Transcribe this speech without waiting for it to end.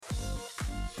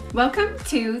Welcome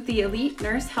to the Elite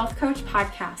Nurse Health Coach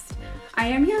Podcast. I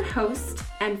am your host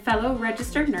and fellow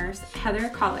registered nurse, Heather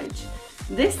College.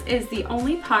 This is the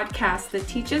only podcast that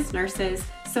teaches nurses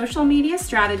social media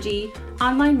strategy,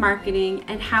 online marketing,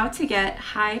 and how to get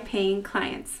high-paying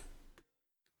clients.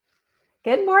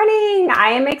 Good morning.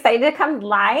 I am excited to come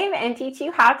live and teach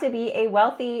you how to be a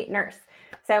wealthy nurse.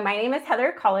 So my name is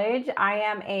Heather College. I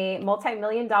am a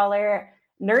multi-million-dollar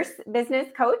nurse business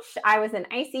coach. I was an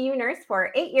ICU nurse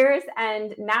for 8 years,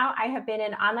 and now I have been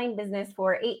in online business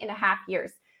for 8.5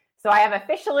 years. So I have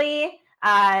officially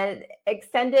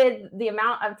extended the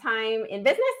amount of time in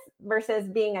business versus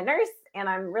being a nurse, and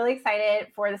I'm really excited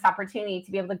for this opportunity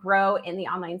to be able to grow in the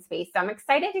online space. So I'm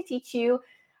excited to teach you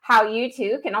how you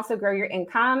too can also grow your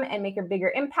income and make a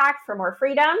bigger impact for more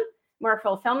freedom, more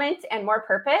fulfillment, and more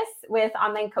purpose with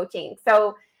online coaching.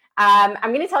 So I'm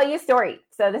going to tell you a story.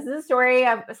 So this is a story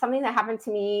of something that happened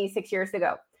to me 6 years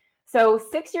ago. So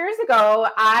 6 years ago,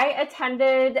 I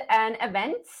attended an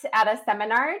event at a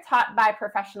seminar taught by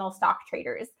professional stock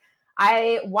traders.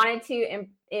 I wanted to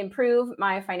improve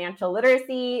my financial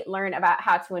literacy, learn about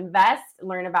how to invest,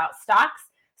 learn about stocks.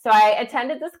 So I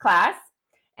attended this class,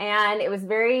 and it was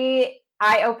very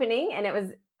eye-opening,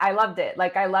 and I loved it.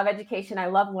 Like, I love education. I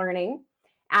love learning.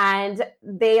 And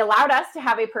they allowed us to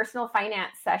have a personal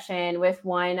finance session with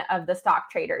one of the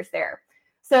stock traders there.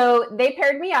 So they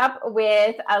paired me up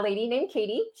with a lady named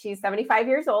Katie. She's 75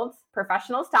 years old,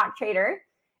 professional stock trader,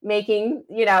 making,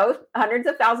 hundreds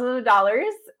of thousands of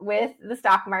dollars with the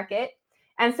stock market.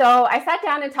 And so I sat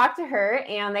down and talked to her,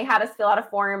 and they had us fill out a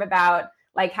form about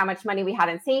like how much money we had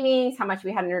in savings, how much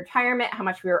we had in retirement, how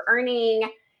much we were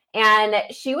earning. And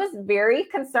she was very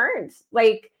concerned.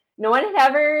 Like, no one had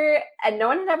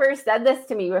ever said this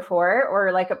to me before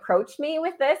or like approached me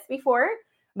with this before,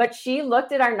 but she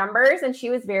looked at our numbers and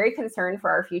she was very concerned for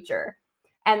our future.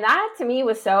 And that to me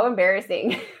was so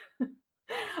embarrassing.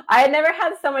 I had never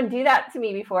had someone do that to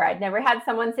me before. I'd never had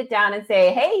someone sit down and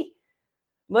say, hey,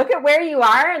 look at where you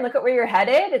are and look at where you're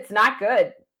headed. It's not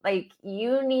good. Like,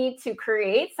 you need to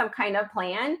create some kind of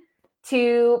plan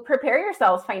to prepare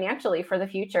yourselves financially for the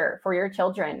future, for your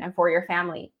children and for your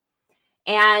family.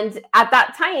 And at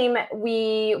that time,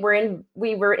 we were in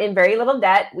very little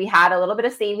debt. We had a little bit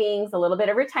of savings, a little bit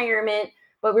of retirement,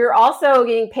 but we were also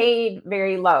getting paid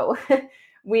very low.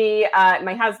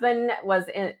 My husband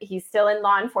he's still in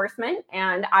law enforcement,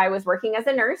 and I was working as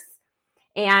a nurse,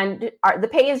 and the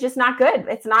pay is just not good.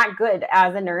 It's not good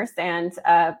as a nurse and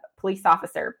a police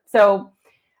officer. So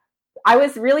I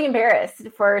was really embarrassed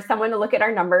for someone to look at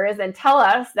our numbers and tell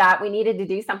us that we needed to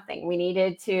do something. We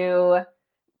needed to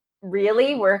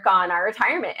really work on our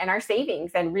retirement and our savings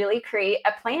and really create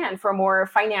a plan for more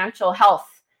financial health.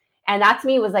 And that to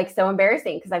me was like so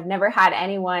embarrassing because I've never had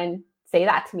anyone say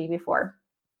that to me before.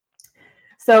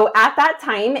 So at that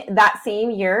time, that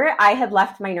same year, I had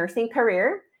left my nursing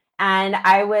career and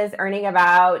I was earning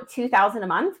about $2,000 a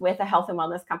month with a health and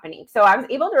wellness company. So I was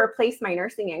able to replace my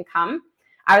nursing income.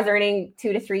 I was earning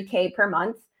 $2,000 to $3,000 per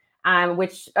month,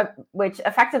 which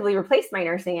effectively replaced my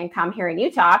nursing income here in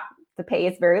Utah. The pay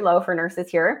is very low for nurses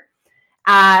here.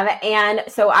 And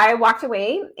so I walked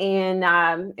away in,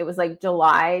 it was like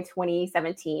July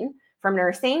 2017 from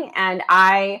nursing. And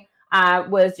I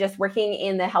was just working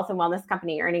in the health and wellness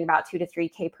company, earning about $2,000 to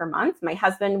 $3,000 per month. My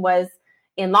husband was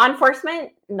in law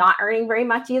enforcement, not earning very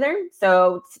much either.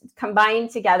 So combined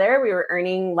together, we were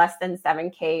earning less than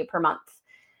 $7,000 per month.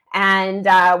 And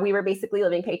we were basically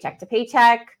living paycheck to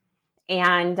paycheck.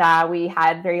 And we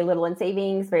had very little in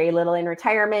savings, very little in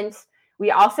retirement. We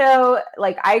also,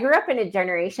 I grew up in a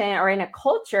generation or in a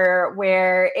culture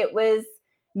where it was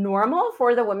normal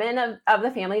for the women of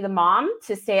the family, the mom,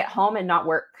 to stay at home and not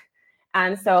work.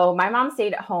 And so my mom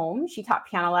stayed at home. She taught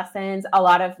piano lessons. A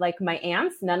lot of my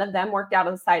aunts, none of them worked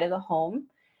outside of the home.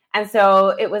 And so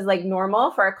it was normal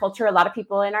for our culture. A lot of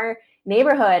people in our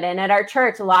neighborhood and at our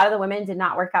church, a lot of the women did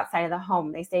not work outside of the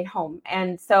home. They stayed home.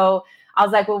 And so I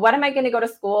was like, well, what am I going to go to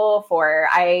school for?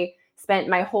 I spent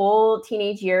my whole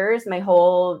teenage years, my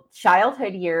whole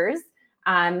childhood years,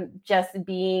 just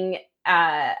being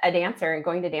a dancer and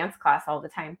going to dance class all the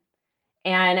time.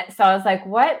 And so I was like,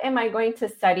 what am I going to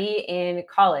study in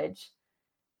college?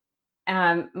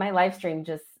 My live stream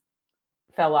just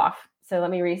fell off. So let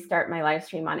me restart my live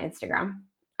stream on Instagram.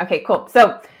 Okay, cool.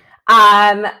 So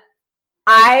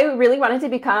I really wanted to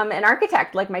become an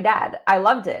architect like my dad. I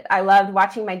loved it. I loved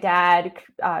watching my dad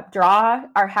draw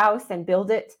our house and build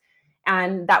it.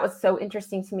 And that was so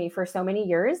interesting to me for so many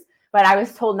years. But I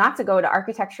was told not to go to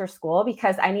architecture school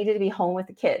because I needed to be home with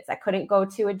the kids. I couldn't go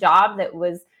to a job that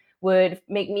would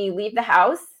make me leave the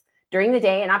house during the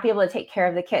day and not be able to take care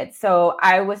of the kids. So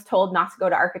I was told not to go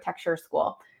to architecture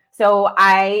school. So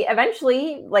I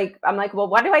eventually, I'm like, well,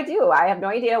 what do I do? I have no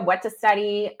idea what to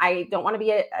study. I don't want to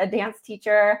be a dance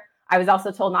teacher. I was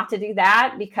also told not to do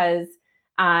that because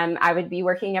I would be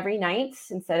working every night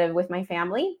instead of with my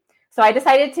family. So I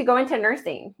decided to go into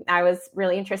nursing. I was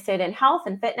really interested in health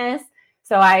and fitness.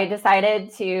 So I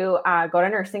decided to go to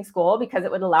nursing school because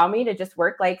it would allow me to just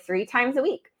work like 3 times a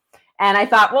week. And I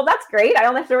thought, well, that's great. I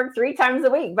only have to work 3 times a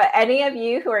week. But any of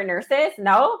you who are nurses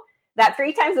know that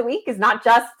 3 times a week is not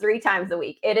just 3 times a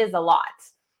week. It is a lot.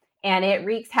 And it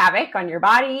wreaks havoc on your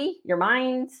body, your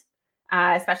mind,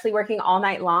 especially working all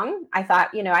night long. I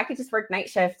thought, I could just work night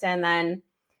shift and then,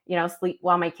 sleep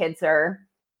while my kids are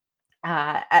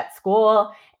at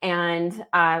school and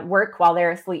work while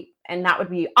they're asleep. And that would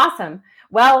be awesome.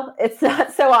 Well, it's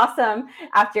not so awesome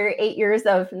after 8 years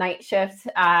of night shift.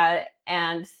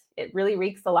 And it really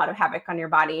wreaks a lot of havoc on your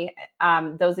body.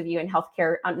 Those of you in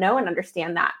healthcare know and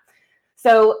understand that.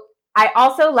 So I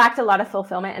also lacked a lot of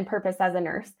fulfillment and purpose as a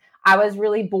nurse. I was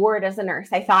really bored as a nurse.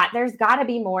 I thought there's got to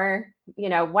be more,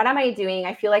 what am I doing?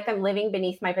 I feel like I'm living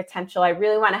beneath my potential. I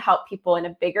really want to help people in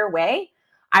a bigger way.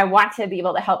 I want to be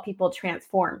able to help people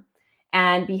transform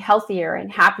and be healthier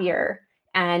and happier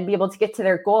and be able to get to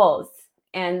their goals.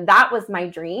 And that was my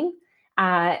dream.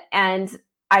 And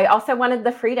I also wanted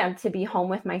the freedom to be home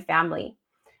with my family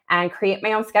and create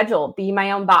my own schedule, be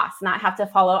my own boss, not have to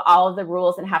follow all of the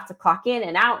rules and have to clock in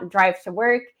and out and drive to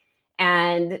work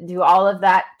and do all of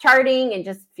that charting and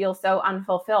just feel so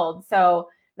unfulfilled. So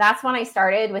that's when I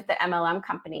started with the MLM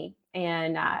company.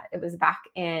 And it was back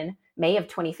in May of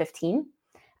 2015.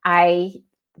 I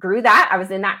grew that. I was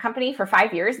in that company for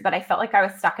 5 years, but I felt like I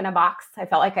was stuck in a box. I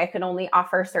felt like I could only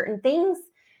offer certain things.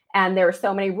 And there were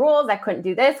so many rules. I couldn't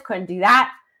do this, couldn't do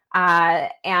that.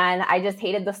 And I just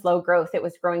hated the slow growth. It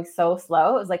was growing so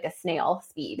slow. It was like a snail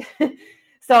speed.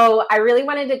 So I really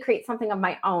wanted to create something of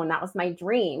my own. That was my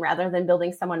dream rather than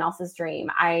building someone else's dream.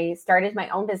 I started my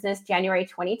own business January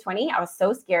 2020. I was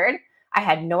so scared. I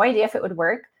had no idea if it would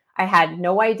work. I had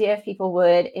no idea if people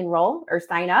would enroll or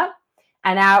sign up.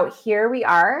 And now here we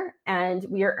are, and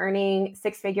we are earning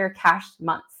 6-figure cash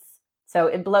months. So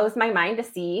it blows my mind to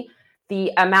see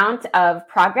the amount of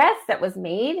progress that was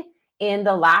made in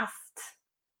the last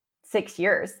 6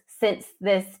 years since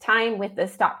this time with the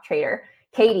stock trader,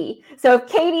 Katie. So if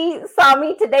Katie saw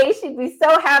me today, she'd be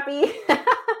so happy.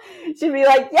 She'd be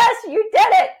like, yes, you did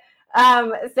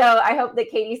it. So I hope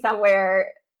that Katie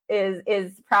somewhere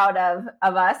is proud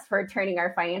of us for turning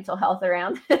our financial health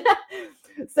around.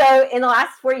 So in the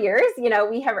last 4 years,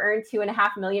 we have earned $2.5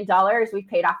 million. We've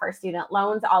paid off our student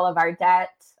loans, all of our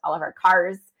debt, all of our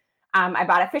cars. I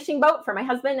bought a fishing boat for my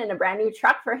husband and a brand new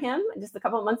truck for him just a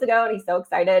couple of months ago, and he's so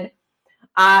excited.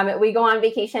 We go on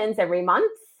vacations every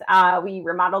month. We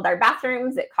remodeled our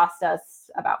bathrooms. It cost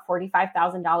us about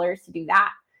 $45,000 to do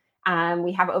that.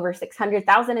 We have over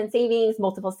 $600,000 in savings,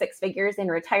 multiple 6 figures in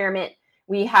retirement.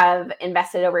 We have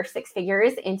invested over 6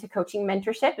 figures into coaching,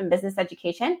 mentorship, and business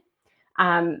education.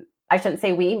 I shouldn't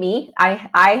say me.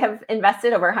 I have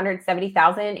invested over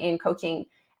 $170,000 in coaching,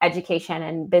 education,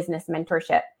 and business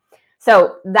mentorship.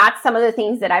 So that's some of the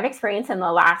things that I've experienced in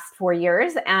the last 4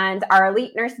 years. And our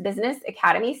Elite Nurse Business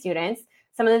Academy students,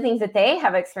 some of the things that they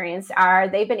have experienced are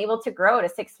they've been able to grow to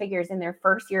 6 figures in their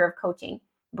first year of coaching.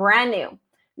 Brand new,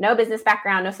 no business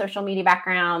background, no social media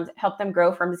background, help them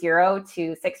grow from 0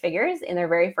 to 6 figures in their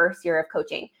very first year of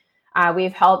coaching.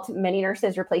 We've helped many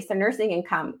nurses replace their nursing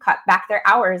income, cut back their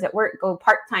hours at work, go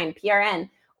part-time,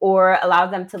 PRN, or allow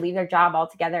them to leave their job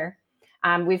altogether.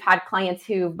 We've had clients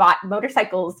who bought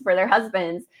motorcycles for their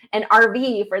husbands, an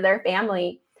RV for their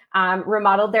family,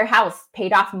 remodeled their house,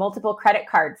 paid off multiple credit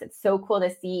cards. It's so cool to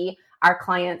see our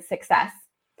clients' success.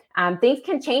 Things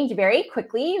can change very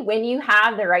quickly when you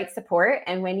have the right support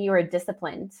and when you are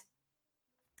disciplined.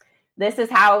 This is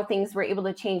how things were able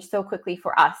to change so quickly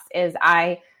for us is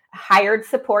I hired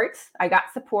support. I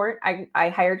got support. I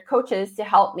hired coaches to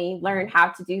help me learn how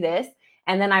to do this.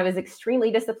 And then I was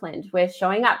extremely disciplined with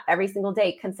showing up every single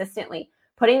day consistently,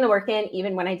 putting the work in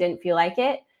even when I didn't feel like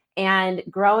it, and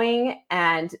growing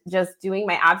and just doing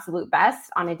my absolute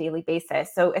best on a daily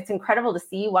basis. So it's incredible to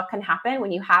see what can happen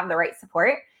when you have the right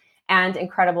support and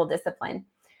incredible discipline.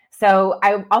 So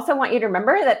I also want you to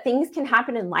remember that things can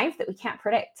happen in life that we can't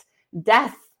predict.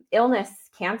 Death, illness,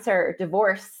 cancer,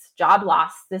 divorce, job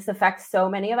loss. This affects so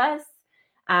many of us.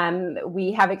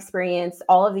 We have experienced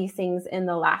all of these things in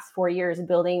the last 4 years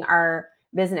building our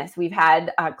business. We've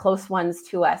had close ones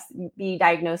to us be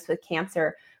diagnosed with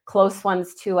cancer, close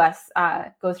ones to us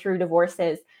go through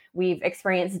divorces. We've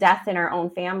experienced death in our own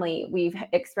family. We've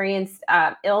experienced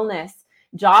illness,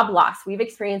 job loss. We've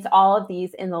experienced all of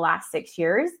these in the last 6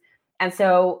 years. And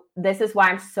so this is why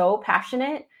I'm so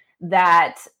passionate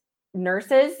that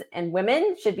nurses and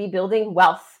women should be building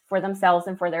wealth for themselves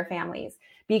and for their families.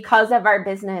 Because of our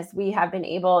business, we have been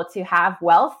able to have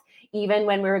wealth even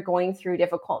when we were going through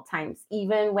difficult times,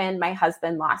 even when my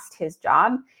husband lost his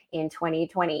job in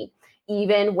 2020,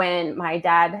 even when my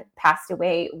dad passed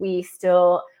away, we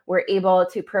still were able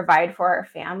to provide for our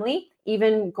family,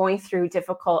 even going through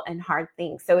difficult and hard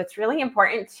things. So it's really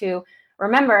important to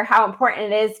remember how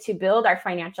important it is to build our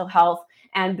financial health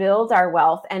and build our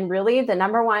wealth. And really the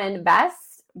number one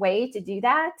best way to do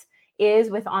that is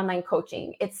with online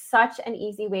coaching. It's such an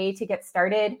easy way to get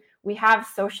started. We have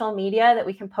social media that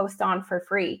we can post on for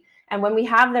free. And when we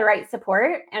have the right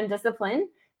support and discipline,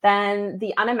 then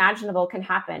the unimaginable can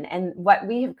happen. And what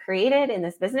we have created in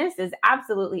this business is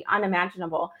absolutely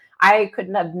unimaginable. I could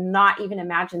have not even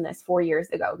imagined this 4 years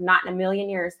ago, not in a million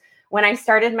years. When I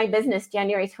started my business,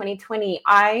 January 2020,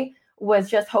 I was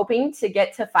just hoping to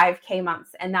get to 5K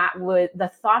months. And that would, the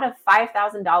thought of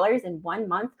 $5,000 in 1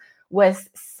 month was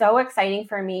so exciting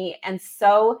for me and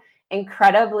so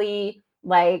incredibly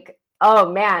like,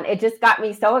 oh man, it just got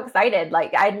me so excited.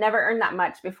 Like I'd never earned that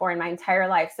much before in my entire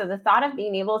life. So the thought of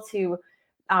being able to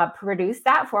produce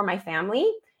that for my family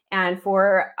and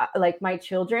for like my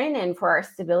children and for our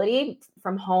stability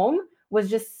from home was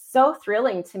just so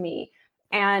thrilling to me.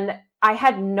 And I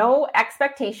had no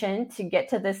expectation to get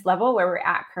to this level where we're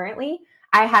at currently.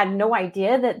 I had no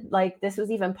idea that like this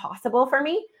was even possible for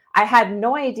me. I had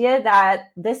no idea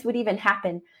that this would even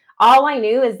happen. All I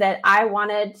knew is that I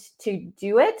wanted to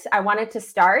do it. I wanted to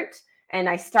start, and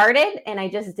I started, and I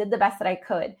just did the best that I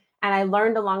could. And I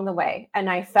learned along the way, and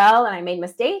I fell and I made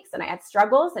mistakes and I had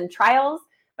struggles and trials,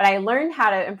 but I learned how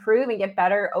to improve and get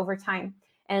better over time.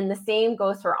 And the same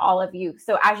goes for all of you.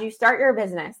 So as you start your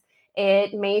business,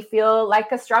 it may feel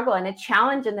like a struggle and a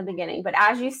challenge in the beginning, but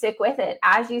as you stick with it,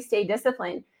 as you stay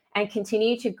disciplined and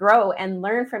continue to grow and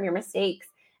learn from your mistakes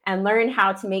and learn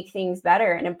how to make things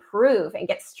better and improve and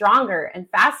get stronger and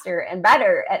faster and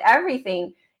better at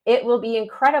everything, it will be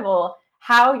incredible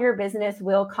how your business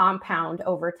will compound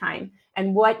over time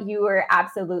and what you are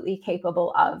absolutely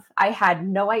capable of. I had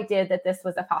no idea that this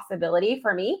was a possibility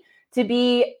for me to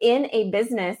be in a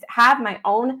business, have my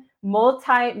own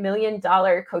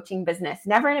multi-million-dollar coaching business.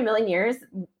 Never in a million years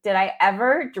did I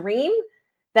ever dream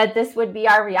that this would be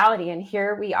our reality. And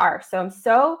here we are. So I'm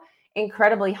so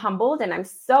incredibly humbled and I'm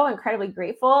so incredibly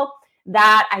grateful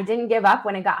that I didn't give up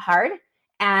when it got hard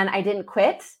and I didn't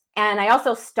quit. And I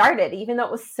also started, even though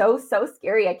it was so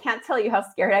scary. I can't tell you how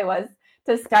scared I was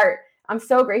to start. I'm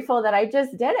so grateful that I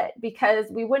just did it because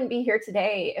we wouldn't be here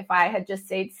today if I had just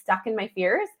stayed stuck in my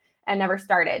fears and never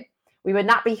started. We would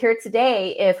not be here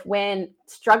today if when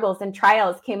struggles and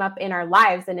trials came up in our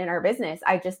lives and in our business,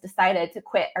 I just decided to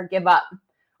quit or give up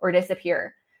or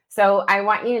disappear. So I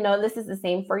want you to know this is the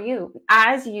same for you.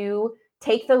 As you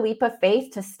take the leap of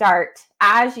faith to start,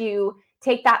 as you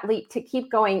take that leap to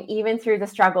keep going, even through the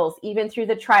struggles, even through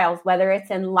the trials, whether it's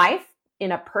in life, in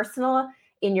your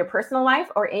personal life,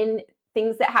 or in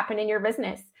things that happen in your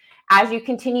business, as you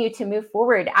continue to move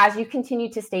forward, as you continue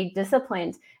to stay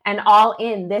disciplined and all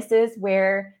in, this is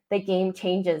where the game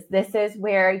changes. This is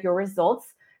where your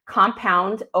results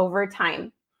compound over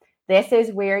time. This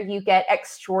is where you get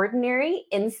extraordinary,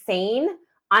 insane,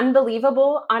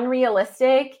 unbelievable,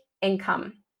 unrealistic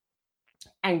income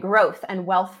and growth and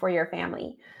wealth for your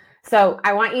family. So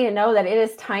I want you to know that it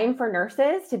is time for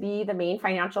nurses to be the main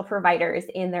financial providers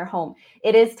in their home.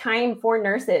 It is time for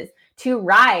nurses to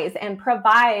rise and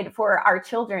provide for our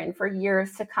children for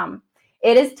years to come.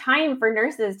 It is time for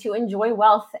nurses to enjoy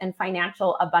wealth and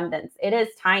financial abundance. It is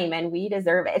time, and we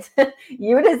deserve it.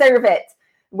 You deserve it.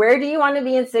 Where do you want to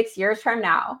be in 6 years from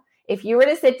now? If you were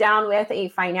to sit down with a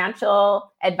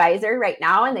financial advisor right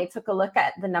now and they took a look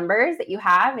at the numbers that you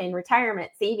have in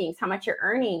retirement savings, how much you're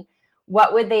earning,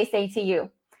 what would they say to you?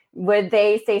 Would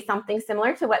they say something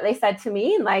similar to what they said to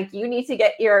me? Like, you need to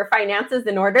get your finances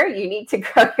in order. You need to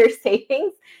grow your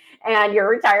savings and your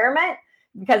retirement,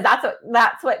 because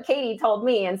that's what Katie told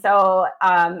me. And so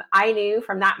I knew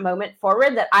from that moment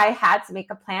forward that I had to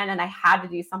make a plan and I had to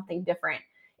do something different.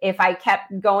 If I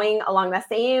kept going along the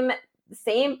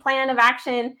same plan of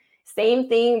action, same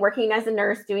thing, working as a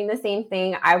nurse, doing the same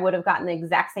thing, I would have gotten the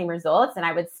exact same results, and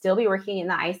I would still be working in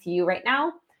the ICU right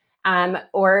now,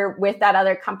 or with that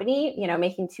other company,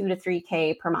 making 2 to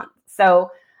 3K per month. So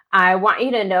I want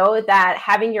you to know that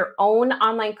having your own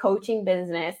online coaching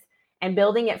business and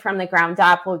building it from the ground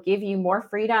up will give you more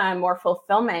freedom, more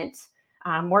fulfillment,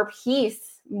 more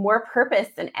peace, more purpose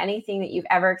than anything that you've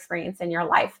ever experienced in your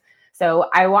life. So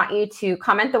I want you to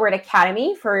comment the word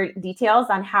academy for details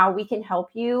on how we can help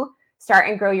you start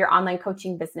and grow your online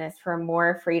coaching business for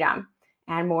more freedom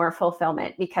and more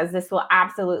fulfillment, because this will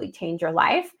absolutely change your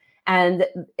life. And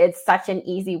it's such an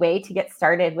easy way to get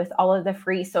started with all of the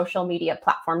free social media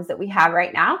platforms that we have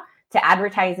right now to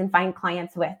advertise and find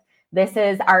clients with. This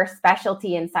is our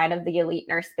specialty inside of the Elite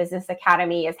Nurse Business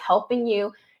Academy, is helping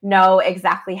you know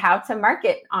exactly how to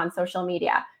market on social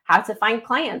media, how to find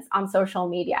clients on social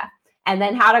media, and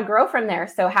then how to grow from there.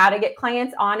 So how to get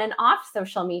clients on and off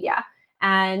social media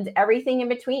and everything in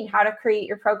between, how to create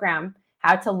your program,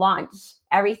 how to launch,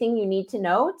 everything you need to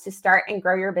know to start and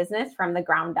grow your business from the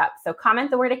ground up. So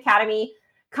comment the word academy,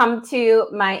 come to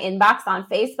my inbox on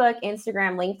Facebook,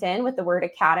 Instagram, LinkedIn with the word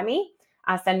academy.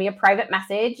 Send me a private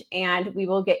message and we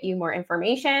will get you more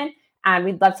information. And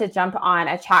we'd love to jump on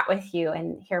a chat with you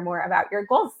and hear more about your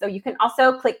goals. So you can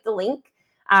also click the link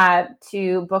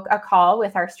to book a call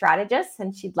with our strategist,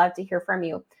 and she'd love to hear from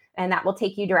you. And that will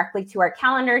take you directly to our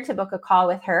calendar to book a call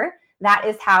with her. That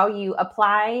is how you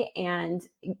apply and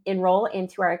enroll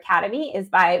into our academy, is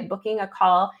by booking a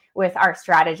call with our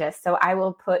strategist. So I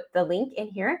will put the link in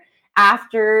here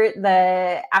after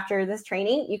this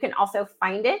training. You can also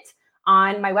find it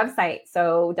on my website.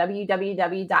 So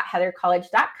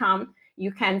www.heathercollege.com.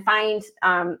 You can find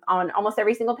on almost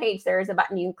every single page, there's a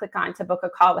button you can click on to book a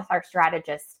call with our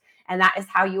strategist. And that is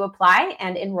how you apply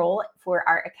and enroll for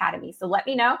our academy. So let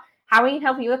me know how we can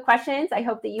help you with questions. I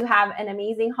hope that you have an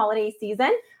amazing holiday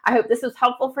season. I hope this was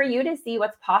helpful for you to see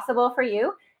what's possible for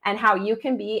you and how you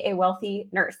can be a wealthy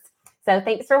nurse. So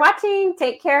thanks for watching.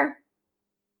 Take care.